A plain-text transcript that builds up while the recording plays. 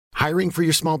Hiring for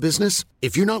your small business?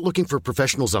 If you're not looking for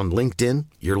professionals on LinkedIn,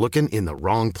 you're looking in the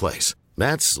wrong place.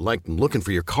 That's like looking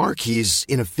for your car keys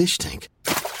in a fish tank.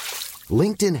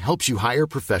 LinkedIn helps you hire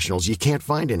professionals you can't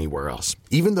find anywhere else,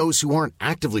 even those who aren't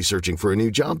actively searching for a new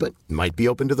job but might be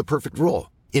open to the perfect role.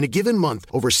 In a given month,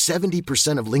 over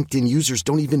 70% of LinkedIn users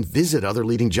don't even visit other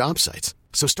leading job sites.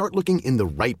 So start looking in the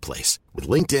right place. With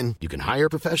LinkedIn, you can hire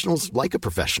professionals like a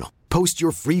professional. Post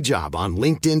your free job on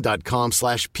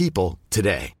linkedin.com/people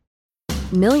today.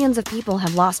 Millions of people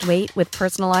have lost weight with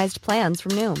personalized plans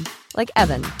from Noom. Like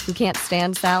Evan, who can't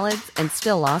stand salads and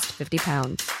still lost 50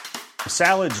 pounds.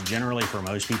 Salads generally for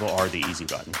most people are the easy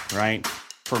button, right?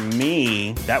 For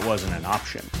me, that wasn't an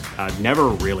option. I never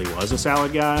really was a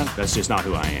salad guy. That's just not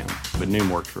who I am. But Noom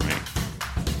worked for me.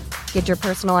 Get your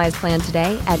personalized plan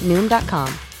today at Noom.com.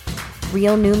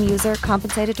 Real Noom user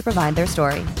compensated to provide their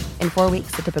story. In 4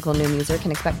 weeks, the typical Noom user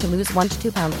can expect to lose 1 to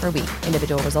 2 pounds per week.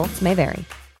 Individual results may vary.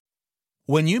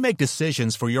 When you make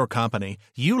decisions for your company,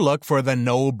 you look for the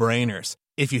no-brainers.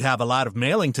 If you have a lot of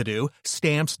mailing to do,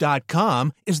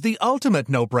 Stamps.com is the ultimate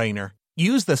no-brainer.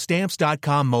 Use the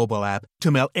Stamps.com mobile app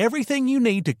to mail everything you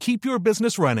need to keep your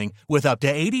business running with up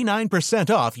to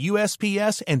 89% off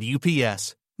USPS and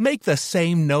UPS. Make the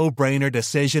same no-brainer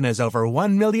decision as over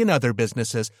 1 million other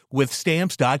businesses with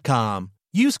Stamps.com.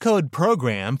 Use code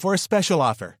PROGRAM for a special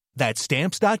offer. That's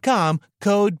Stamps.com,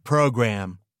 code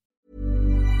PROGRAM.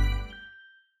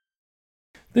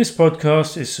 This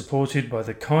podcast is supported by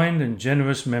the kind and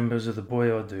generous members of the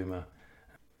Boyar Duma.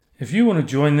 If you want to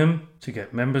join them to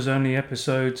get members-only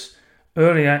episodes,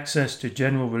 early access to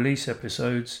general release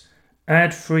episodes,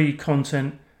 ad-free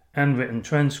content and written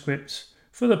transcripts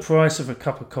for the price of a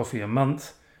cup of coffee a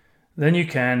month, then you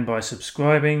can by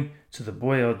subscribing to the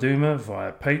Boyar Duma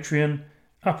via Patreon,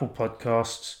 Apple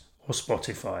Podcasts or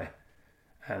Spotify.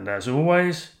 And as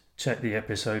always, check the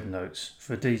episode notes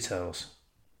for details.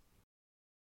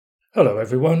 Hello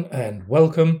everyone and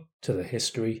welcome to the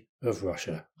History of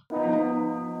Russia.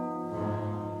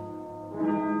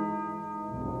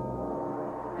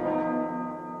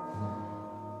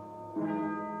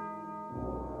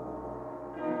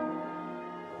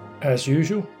 As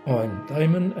usual, I'm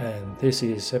Damon and this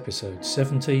is episode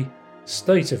 70,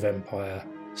 State of Empire,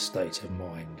 State of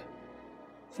Mind.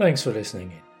 Thanks for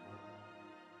listening in.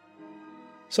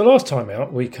 So last time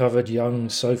out we covered young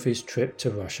Sophie's trip to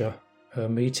Russia, her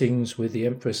meetings with the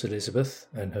Empress Elizabeth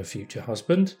and her future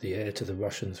husband, the heir to the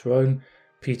Russian throne,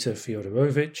 Peter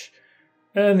Fyodorovich,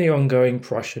 and the ongoing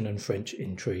Prussian and French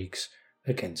intrigues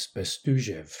against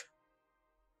Bestuzhev.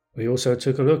 We also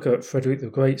took a look at Frederick the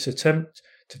Great's attempt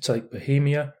to take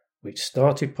Bohemia, which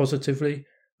started positively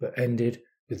but ended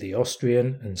with the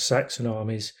Austrian and Saxon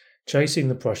armies chasing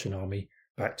the Prussian army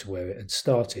back to where it had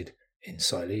started, in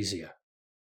Silesia.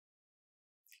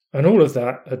 And all of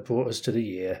that had brought us to the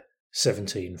year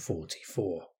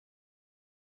 1744.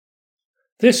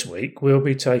 This week we'll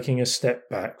be taking a step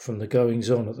back from the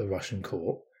goings-on at the Russian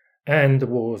court and the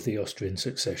War of the Austrian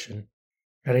Succession,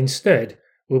 and instead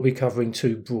we'll be covering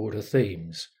two broader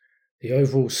themes: the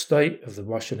overall state of the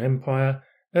Russian Empire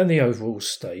and the overall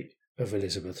state of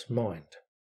Elizabeth's mind.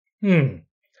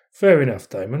 Fair enough,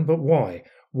 Damon, but why?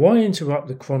 Why interrupt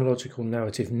the chronological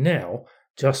narrative now,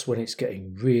 just when it's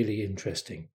getting really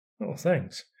interesting? Oh,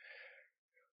 thanks.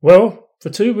 Well,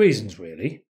 for two reasons,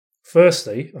 really.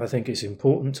 Firstly, I think it's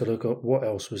important to look at what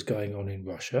else was going on in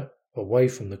Russia, away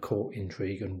from the court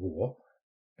intrigue and war.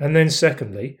 And then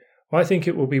secondly, I think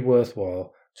it will be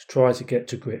worthwhile to try to get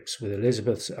to grips with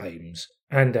Elizabeth's aims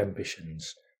and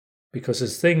ambitions, because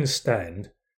as things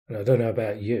stand, and I don't know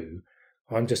about you,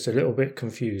 I'm just a little bit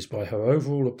confused by her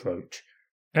overall approach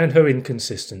and her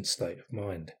inconsistent state of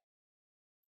mind.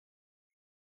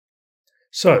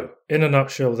 So, in a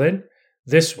nutshell then,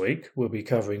 this week we'll be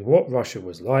covering what Russia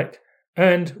was like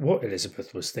and what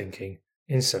Elizabeth was thinking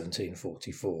in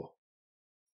 1744.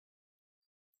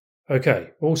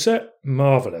 Okay, all set?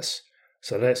 Marvellous.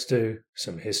 So let's do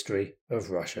some history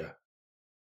of Russia.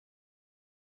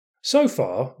 So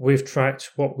far, we've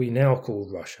tracked what we now call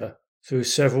Russia through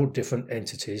several different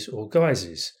entities or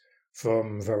guises,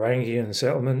 from Varangian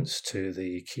settlements to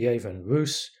the Kievan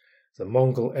Rus, the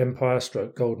Mongol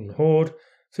Empire/Golden Horde,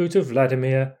 through to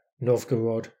Vladimir,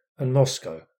 Novgorod and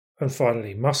Moscow, and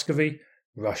finally Muscovy,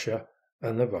 Russia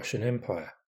and the Russian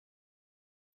Empire.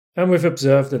 And we've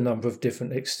observed a number of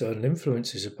different external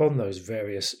influences upon those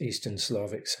various Eastern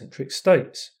Slavic-centric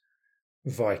states: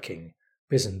 Viking,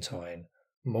 Byzantine,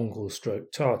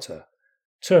 Mongol/Tatar,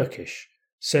 Turkish,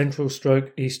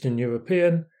 Central/Eastern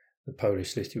European, the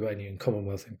Polish-Lithuanian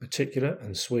Commonwealth in particular,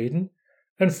 and Sweden,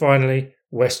 and finally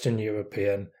Western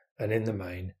European and in the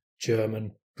main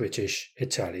German, British,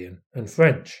 Italian and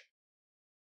French.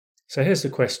 So here's the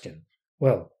question.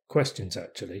 Well, questions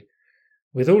actually.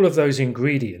 With all of those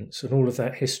ingredients and all of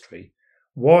that history,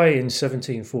 why in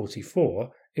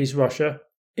 1744 is Russia,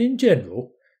 in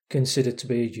general, considered to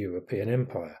be a European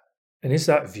empire? And is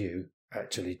that view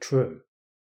actually true?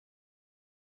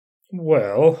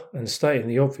 Well, and stating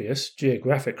the obvious,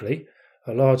 geographically,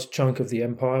 a large chunk of the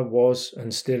empire was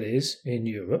and still is in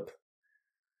Europe.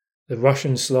 The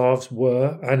Russian Slavs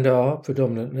were and are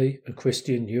predominantly a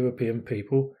Christian European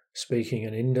people speaking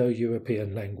an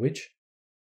Indo-European language.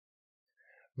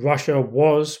 Russia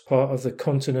was part of the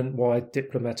continent-wide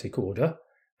diplomatic order,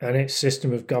 and its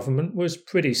system of government was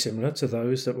pretty similar to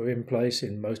those that were in place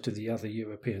in most of the other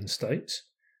European states.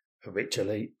 A rich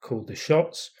elite called the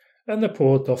shots, and the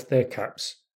poor doffed their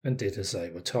caps and did as they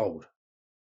were told.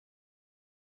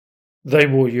 They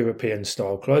wore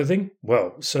European-style clothing,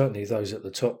 well, certainly those at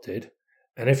the top did,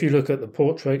 and if you look at the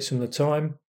portraits from the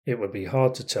time, it would be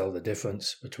hard to tell the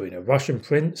difference between a Russian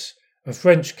prince, a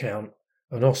French count,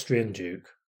 an Austrian duke,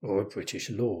 or a British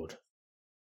lord.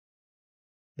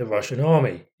 The Russian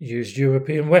army used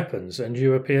European weapons and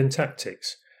European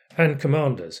tactics and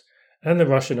commanders, and the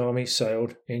Russian army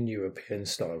sailed in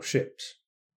European-style ships.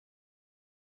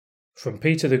 From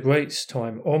Peter the Great's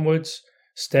time onwards,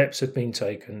 steps had been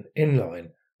taken in line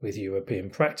with European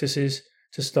practices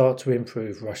to start to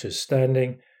improve Russia's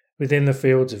standing within the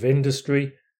fields of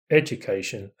industry,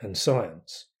 education and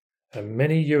science, and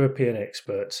many European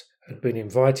experts had been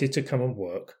invited to come and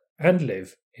work and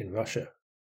live in Russia.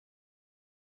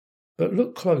 But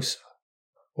look closer,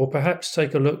 or perhaps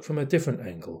take a look from a different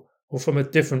angle or from a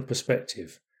different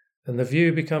perspective, and the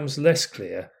view becomes less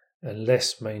clear and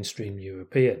less mainstream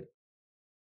European.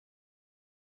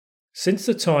 Since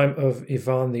the time of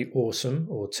Ivan the Awesome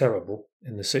or Terrible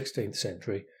in the 16th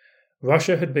century,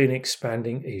 Russia had been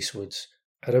expanding eastwards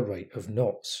at a rate of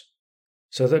knots,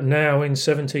 so that now in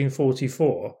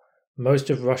 1744 most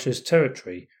of Russia's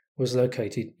territory was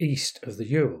located east of the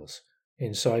Urals,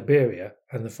 in Siberia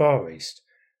and the Far East,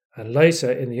 and later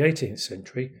in the 18th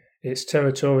century its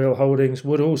territorial holdings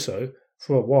would also,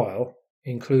 for a while,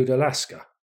 include Alaska.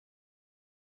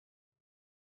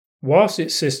 Whilst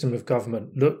its system of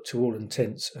government looked to all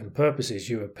intents and purposes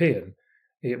European,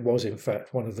 it was in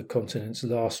fact one of the continent's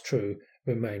last true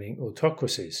remaining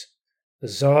autocracies. The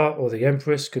Tsar or the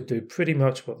Empress could do pretty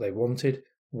much what they wanted,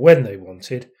 when they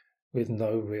wanted, with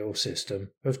no real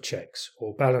system of checks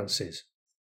or balances.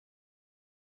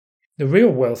 The real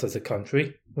wealth of the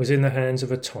country was in the hands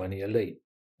of a tiny elite.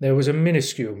 There was a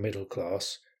minuscule middle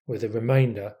class, with the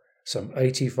remainder, some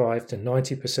 85 to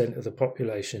 90% of the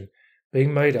population,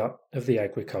 being made up of the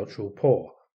agricultural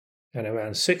poor, and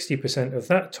around 60% of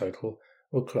that total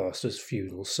were classed as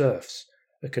feudal serfs,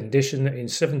 a condition that in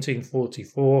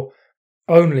 1744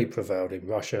 only prevailed in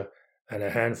Russia and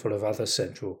a handful of other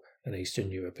Central and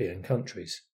Eastern European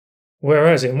countries.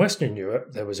 Whereas in Western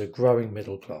Europe there was a growing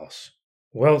middle class.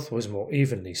 Wealth was more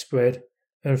evenly spread,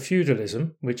 and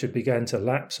feudalism, which had begun to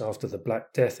lapse after the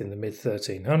Black Death in the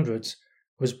mid-1300s,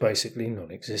 was basically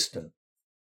non-existent.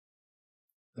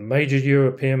 The major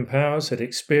European powers had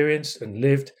experienced and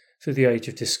lived through the Age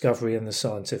of Discovery and the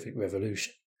Scientific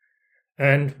Revolution,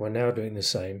 and were now doing the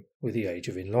same with the Age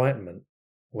of Enlightenment,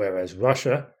 whereas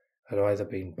Russia had either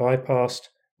been bypassed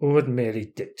or had merely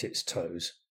dipped its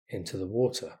toes into the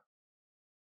water.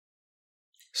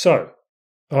 So,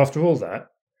 after all that,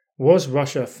 was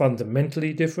Russia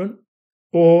fundamentally different,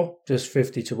 or just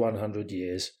 50 to 100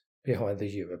 years behind the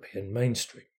European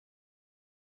mainstream?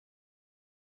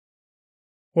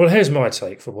 Well, here's my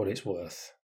take for what it's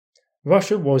worth.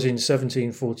 Russia was in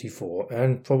 1744,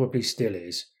 and probably still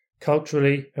is,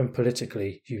 culturally and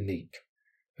politically unique,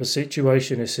 a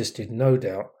situation assisted no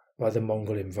doubt by the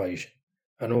Mongol invasion,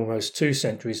 an almost 2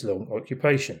 centuries long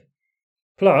occupation,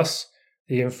 plus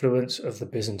the influence of the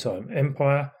Byzantine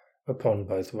Empire upon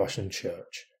both Russian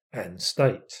church and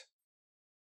state.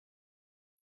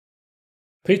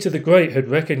 Peter the Great had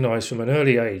recognized from an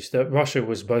early age that Russia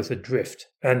was both adrift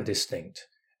and distinct,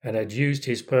 and had used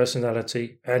his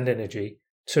personality and energy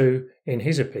to, in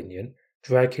his opinion,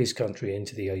 drag his country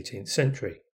into the 18th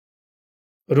century.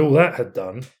 But all that had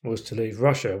done was to leave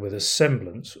Russia with a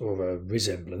semblance or a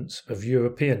resemblance of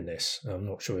Europeanness. I'm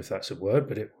not sure if that's a word,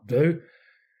 but it will do.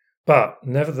 But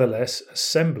nevertheless, a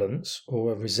semblance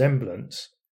or a resemblance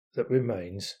that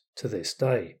remains to this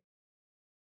day.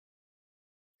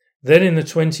 Then in the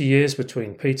 20 years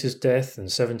between Peter's death and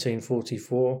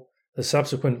 1744, the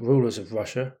subsequent rulers of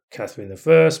Russia, Catherine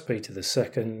I, Peter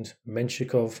II,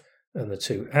 Menshikov, and the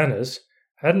 2 Annas,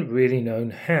 hadn't really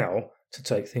known how to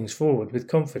take things forward with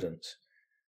confidence.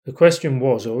 The question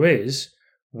was, or is,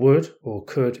 Would or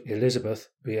could Elizabeth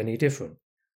be any different?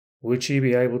 Would she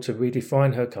be able to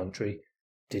redefine her country?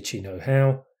 Did she know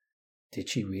how? Did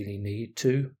she really need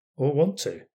to or want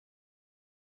to?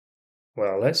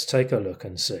 Well, let's take a look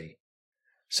and see.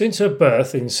 Since her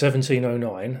birth in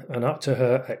 1709 and up to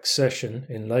her accession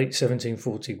in late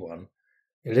 1741,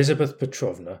 Elizabeth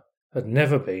Petrovna had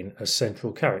never been a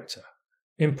central character.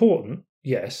 Important,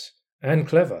 yes, and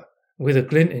clever, with a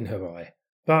glint in her eye,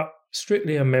 but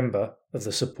strictly a member of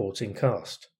the supporting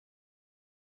cast.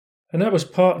 And that was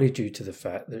partly due to the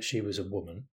fact that she was a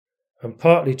woman, and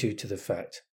partly due to the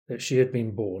fact that she had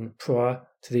been born prior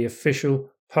to the official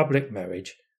public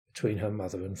marriage between her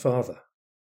mother and father.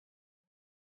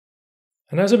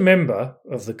 And as a member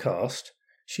of the cast,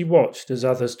 she watched as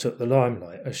others took the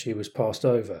limelight as she was passed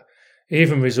over,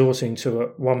 even resorting to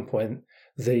at one point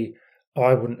the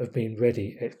 "I wouldn't have been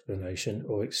ready" explanation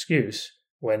or excuse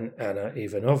when Anna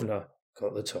Ivanovna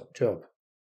got the top job.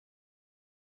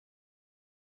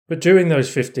 But during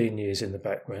those 15 years in the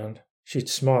background, she'd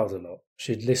smiled a lot,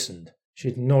 she'd listened,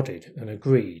 she'd nodded and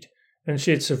agreed, and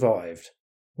she'd survived,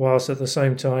 whilst at the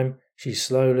same time she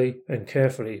slowly and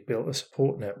carefully built a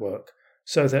support network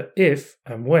so that if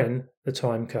and when the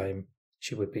time came,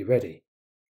 she would be ready.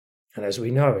 And as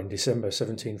we know, in December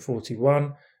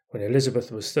 1741, when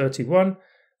Elizabeth was 31,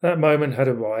 that moment had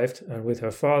arrived, and with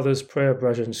her father's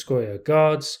Preobrazhenskoye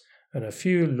guards and a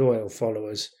few loyal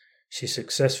followers, she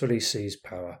successfully seized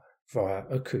power via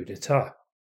a coup d'etat.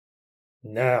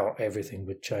 Now everything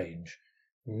would change.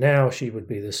 Now she would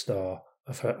be the star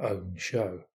of her own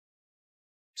show.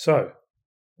 So,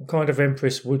 what kind of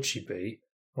empress would she be,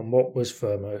 and what was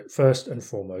first and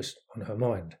foremost on her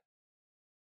mind?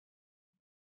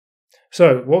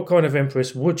 So, what kind of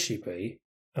empress would she be,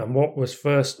 and what was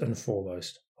first and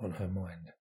foremost on her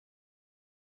mind?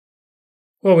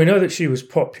 Well, we know that she was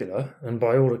popular and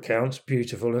by all accounts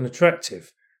beautiful and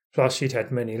attractive, plus she'd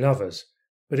had many lovers,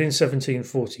 but in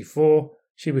 1744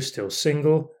 she was still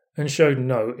single and showed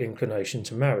no inclination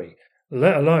to marry,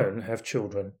 let alone have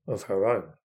children of her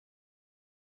own.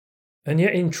 And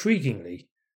yet, intriguingly,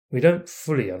 we don't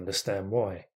fully understand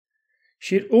why.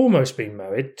 She had almost been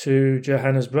married to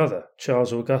Johanna's brother,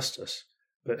 Charles Augustus,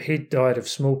 but he'd died of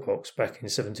smallpox back in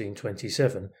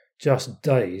 1727, just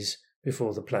days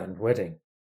before the planned wedding.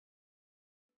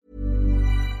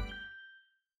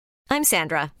 I'm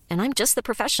Sandra, and I'm just the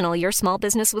professional your small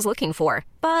business was looking for.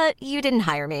 But you didn't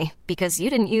hire me because you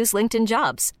didn't use LinkedIn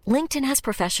Jobs. LinkedIn has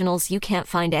professionals you can't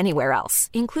find anywhere else,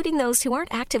 including those who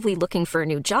aren't actively looking for a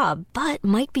new job, but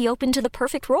might be open to the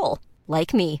perfect role,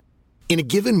 like me. In a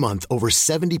given month, over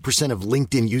 70% of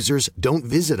LinkedIn users don't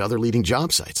visit other leading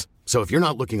job sites. So if you're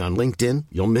not looking on LinkedIn,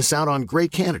 you'll miss out on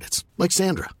great candidates like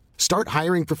Sandra. Start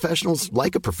hiring professionals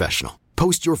like a professional.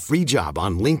 Post your free job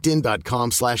on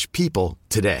linkedin.com/people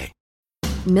today.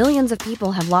 Millions of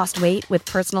people have lost weight with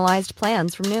personalized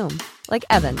plans from Noom, like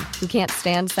Evan, who can't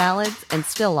stand salads and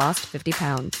still lost 50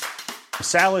 pounds.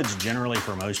 Salads generally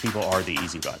for most people are the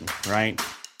easy button, right?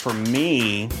 For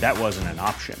me, that wasn't an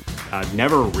option. I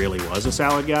never really was a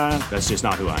salad guy. That's just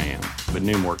not who I am. But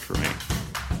Noom worked for me.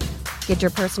 Get your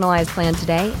personalized plan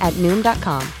today at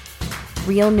Noom.com.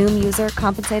 Real Noom user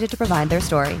compensated to provide their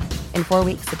story. In 4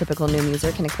 weeks, the typical Noom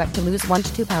user can expect to lose 1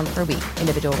 to 2 pounds per week.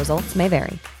 Individual results may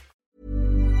vary.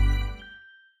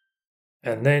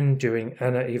 And then, during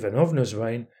Anna Ivanovna's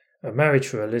reign, a marriage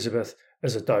for Elizabeth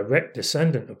as a direct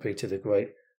descendant of Peter the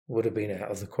Great would have been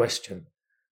out of the question.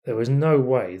 There was no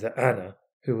way that Anna,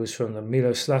 who was from the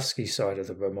Miloslavsky side of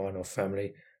the Romanov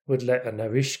family, would let a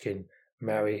Narishkin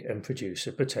marry and produce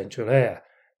a potential heir,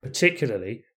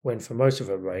 particularly when for most of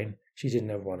her reign she didn't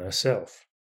have one herself.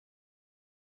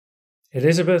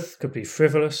 Elizabeth could be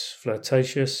frivolous,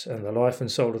 flirtatious, and the life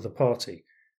and soul of the party,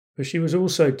 but she was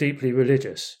also deeply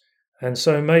religious, and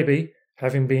so maybe,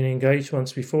 having been engaged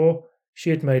once before, she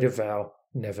had made a vow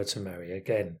never to marry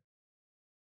again.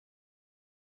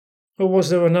 Or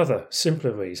was there another,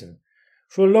 simpler reason?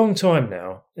 For a long time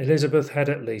now, Elizabeth had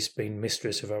at least been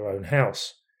mistress of her own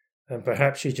house, and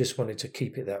perhaps she just wanted to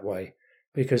keep it that way,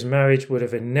 because marriage would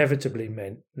have inevitably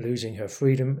meant losing her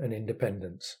freedom and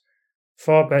independence.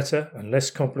 Far better and less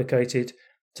complicated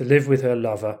to live with her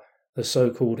lover, the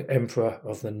so-called Emperor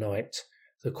of the Night,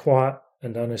 the quiet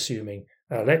and unassuming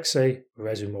Alexei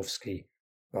Razumovsky,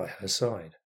 by her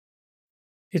side.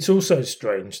 It's also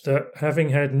strange that, having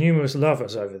had numerous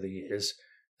lovers over the years,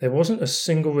 there wasn't a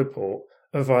single report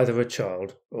of either a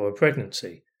child or a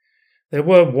pregnancy. There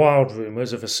were wild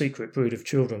rumours of a secret brood of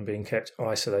children being kept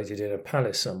isolated in a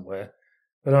palace somewhere,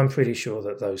 but I'm pretty sure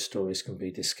that those stories can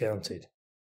be discounted.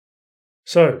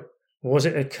 So, was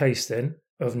it a case then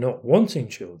of not wanting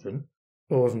children,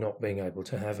 or of not being able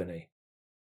to have any.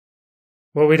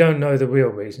 Well, we don't know the real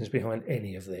reasons behind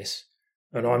any of this,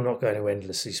 and I'm not going to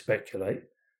endlessly speculate,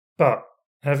 but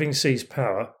having seized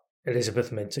power,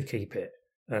 Elizabeth meant to keep it,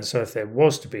 and so if there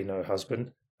was to be no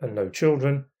husband and no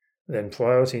children, then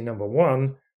priority number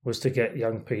one was to get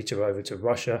young Peter over to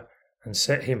Russia and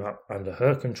set him up under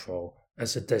her control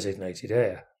as the designated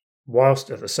heir, whilst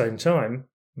at the same time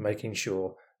making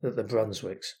sure that the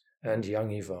Brunswicks and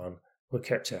young Ivan were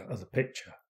kept out of the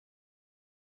picture.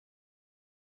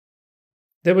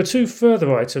 There were two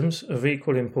further items of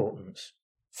equal importance.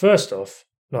 First off,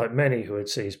 like many who had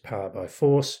seized power by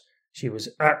force, she was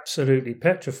absolutely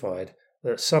petrified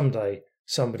that someday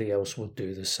somebody else would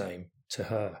do the same to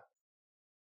her.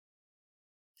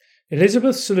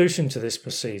 Elizabeth's solution to this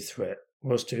perceived threat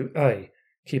was to A.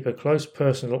 keep a close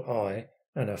personal eye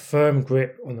and a firm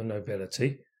grip on the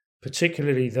nobility,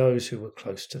 particularly those who were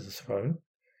close to the throne.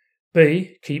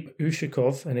 B. Keep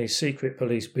Ushakov and his secret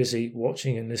police busy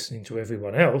watching and listening to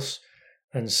everyone else.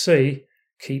 And C.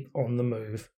 Keep on the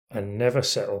move and never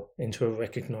settle into a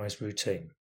recognised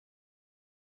routine.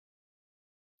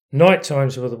 Night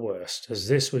times were the worst, as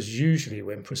this was usually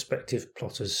when prospective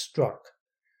plotters struck.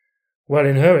 Well,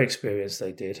 in her experience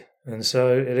they did, and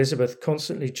so Elizabeth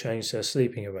constantly changed her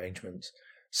sleeping arrangements,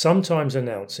 sometimes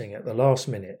announcing at the last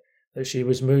minute that she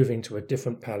was moving to a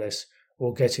different palace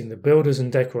or getting the builders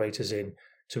and decorators in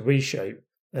to reshape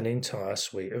an entire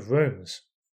suite of rooms.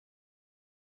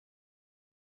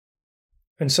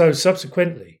 And so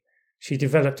subsequently, she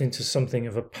developed into something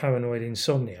of a paranoid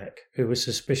insomniac who was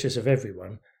suspicious of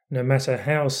everyone, no matter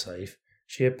how safe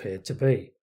she appeared to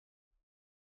be.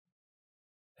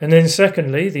 And then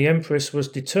secondly, the Empress was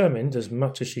determined as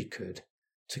much as she could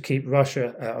to keep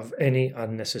Russia out of any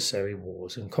unnecessary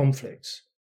wars and conflicts.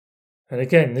 And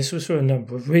again, this was for a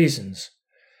number of reasons.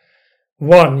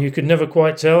 One, you could never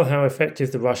quite tell how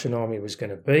effective the Russian army was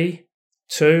going to be.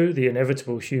 Two, the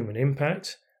inevitable human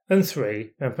impact. And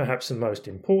three, and perhaps the most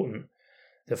important,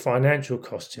 the financial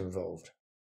costs involved.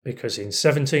 Because in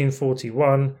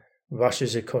 1741,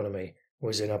 Russia's economy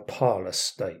was in a parlous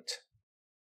state.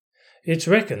 It's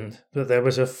reckoned that there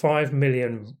was a 5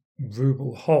 million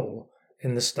ruble hole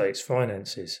in the state's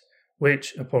finances,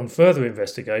 which, upon further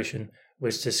investigation,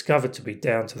 was discovered to be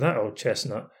down to that old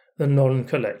chestnut, the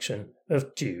non-collection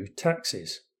of due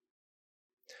taxes.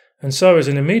 And so, as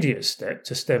an immediate step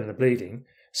to stem the bleeding,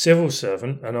 civil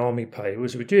servant and army pay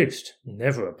was reduced,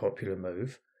 never a popular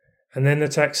move, and then the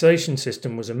taxation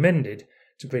system was amended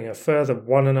to bring a further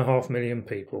 1.5 million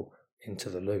people into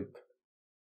the loop.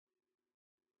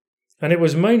 And it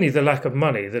was mainly the lack of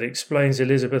money that explains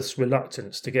Elizabeth's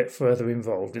reluctance to get further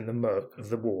involved in the murk of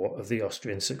the War of the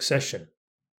Austrian Succession.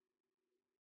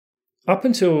 Up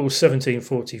until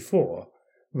 1744,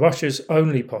 Russia's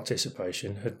only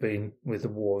participation had been with the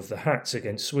War of the Hats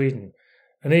against Sweden,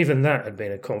 and even that had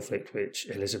been a conflict which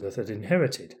Elizabeth had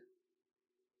inherited.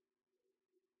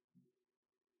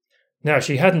 Now,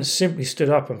 she hadn't simply stood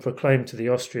up and proclaimed to the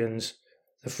Austrians,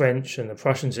 the French and the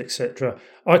Prussians, etc.,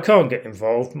 I can't get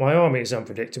involved, my army is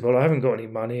unpredictable, I haven't got any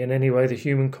money, and anyway the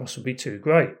human cost would be too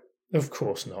great. Of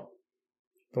course not.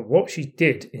 But what she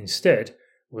did instead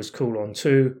was call on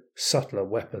two subtler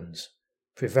weapons,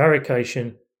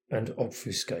 prevarication and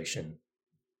obfuscation.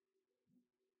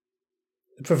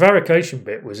 The prevarication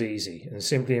bit was easy and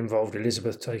simply involved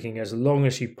Elizabeth taking as long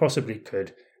as she possibly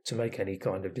could to make any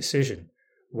kind of decision,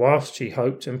 whilst she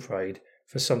hoped and prayed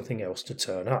for something else to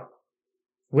turn up,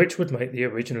 which would make the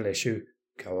original issue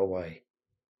go away.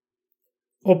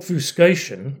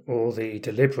 Obfuscation, or the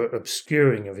deliberate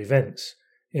obscuring of events,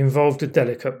 involved a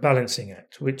delicate balancing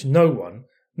act which no one,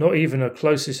 not even her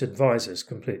closest advisers,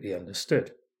 completely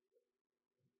understood.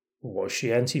 Was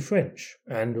she anti-French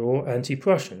and or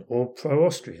anti-Prussian or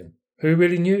pro-Austrian? Who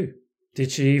really knew?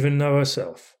 Did she even know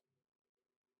herself?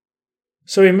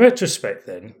 So in retrospect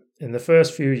then, in the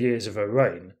first few years of her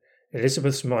reign,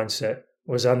 Elizabeth's mindset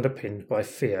was underpinned by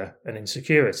fear and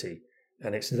insecurity,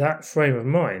 and it's that frame of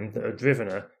mind that had driven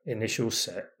her initial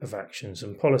set of actions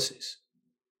and policies.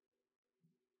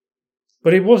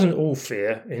 But it wasn't all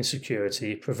fear,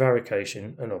 insecurity,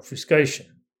 prevarication and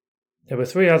obfuscation. There were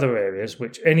three other areas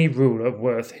which any ruler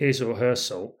worth his or her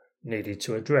salt needed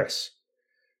to address: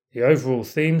 the overall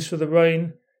themes for the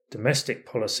reign, domestic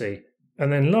policy,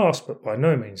 and then last but by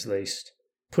no means least,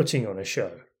 putting on a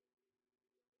show.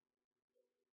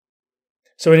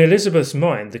 So in Elizabeth's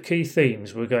mind, the key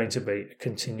themes were going to be a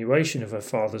continuation of her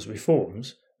father's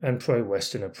reforms and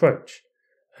pro-Western approach,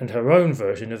 and her own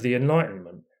version of the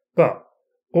Enlightenment, but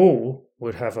all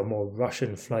would have a more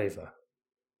Russian flavour.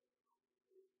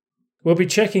 We'll be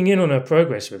checking in on her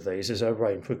progress with these as her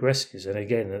reign progresses, and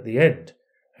again at the end,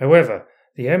 However,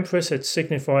 the Empress had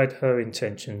signified her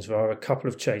intentions via a couple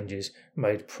of changes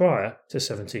made prior to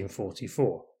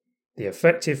 1744, the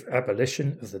effective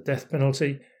abolition of the death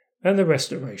penalty and the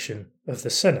restoration of the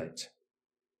Senate.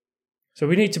 So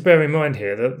we need to bear in mind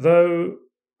here that though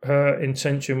her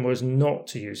intention was not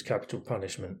to use capital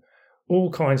punishment, all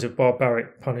kinds of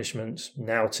barbaric punishments,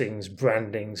 knoutings,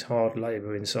 brandings, hard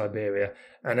labour in Siberia,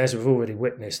 and as we've already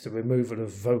witnessed, the removal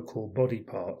of vocal body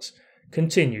parts,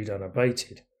 continued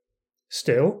unabated.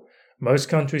 Still, most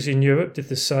countries in Europe did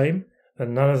the same,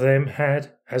 and none of them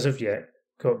had, as of yet,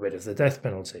 got rid of the death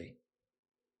penalty.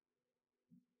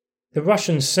 The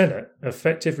Russian Senate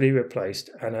effectively replaced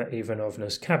Anna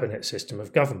Ivanovna's cabinet system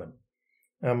of government,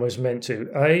 and was meant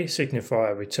to A. signify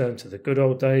a return to the good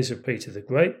old days of Peter the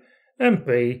Great, and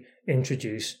B.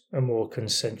 introduce a more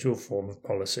consensual form of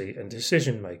policy and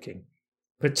decision-making,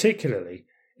 particularly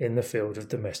in the field of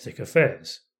domestic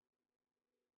affairs.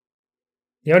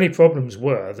 The only problems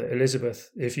were that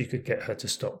Elizabeth, if you could get her to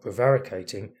stop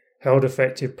prevaricating, held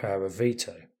effective power of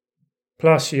veto.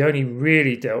 Plus, she only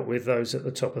really dealt with those at the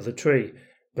top of the tree: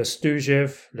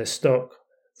 Bestuzhev, Lestok,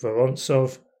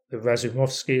 Vorontsov, the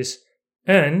Razumovskis,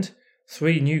 and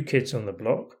 3 new kids on the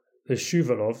block, the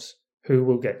Shuvalovs, who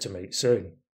we'll get to meet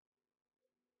soon.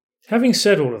 Having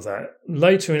said all of that,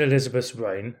 later in Elizabeth's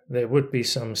reign there would be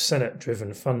some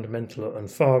Senate-driven fundamental and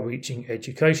far-reaching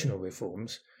educational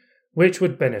reforms which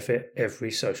would benefit every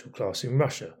social class in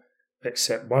Russia,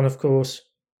 except one, of course,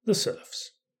 the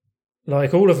serfs.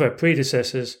 Like all of her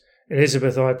predecessors,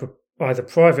 Elizabeth either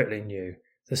privately knew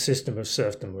the system of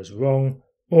serfdom was wrong,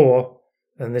 or,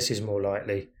 and this is more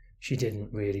likely, she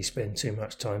didn't really spend too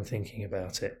much time thinking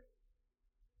about it.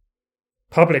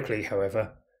 Publicly,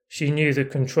 however, she knew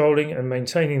that controlling and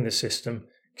maintaining the system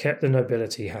kept the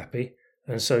nobility happy,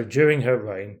 and so during her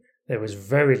reign there was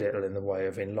very little in the way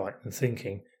of enlightened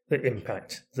thinking that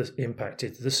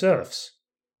impacted the serfs.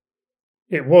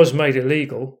 It was made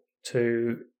illegal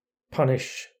to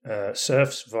punish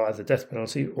serfs via the death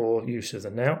penalty or use of the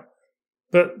knout,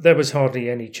 but there was hardly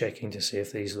any checking to see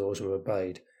if these laws were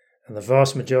obeyed, and the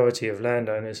vast majority of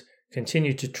landowners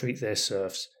continued to treat their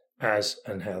serfs as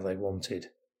and how they wanted.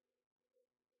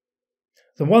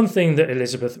 The one thing that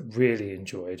Elizabeth really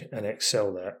enjoyed and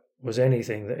excelled at was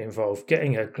anything that involved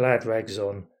getting her glad rags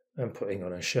on and putting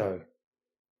on a show.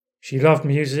 She loved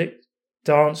music,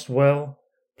 danced well,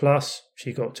 plus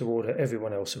she got to order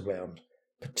everyone else around,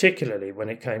 particularly when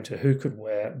it came to who could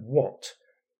wear what,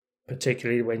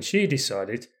 particularly when she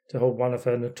decided to hold one of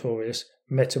her notorious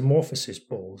metamorphosis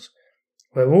balls,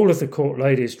 where all of the court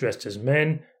ladies dressed as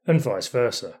men and vice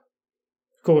versa.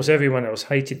 Of course, everyone else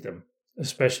hated them,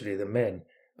 especially the men,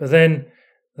 but then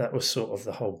that was sort of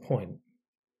the whole point.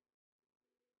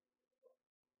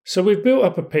 So we've built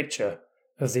up a picture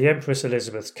of the Empress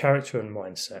Elizabeth's character and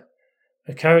mindset,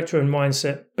 a character and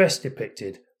mindset best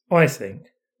depicted, I think,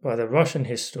 by the Russian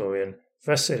historian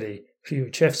Vasily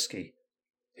Klyuchevsky,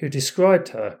 who described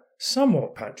her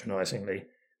somewhat patronizingly,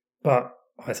 but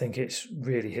I think it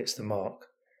really hits the mark,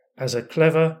 as a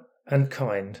clever and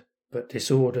kind but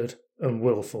disordered and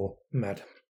willful madam.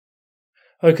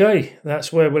 Okay,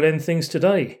 that's where we'll end things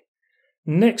today.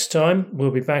 Next time,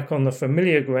 we'll be back on the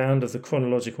familiar ground of the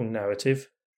chronological narrative.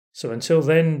 So until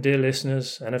then, dear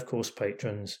listeners, and of course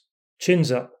patrons,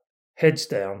 chins up, heads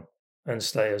down, and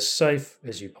stay as safe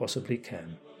as you possibly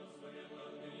can.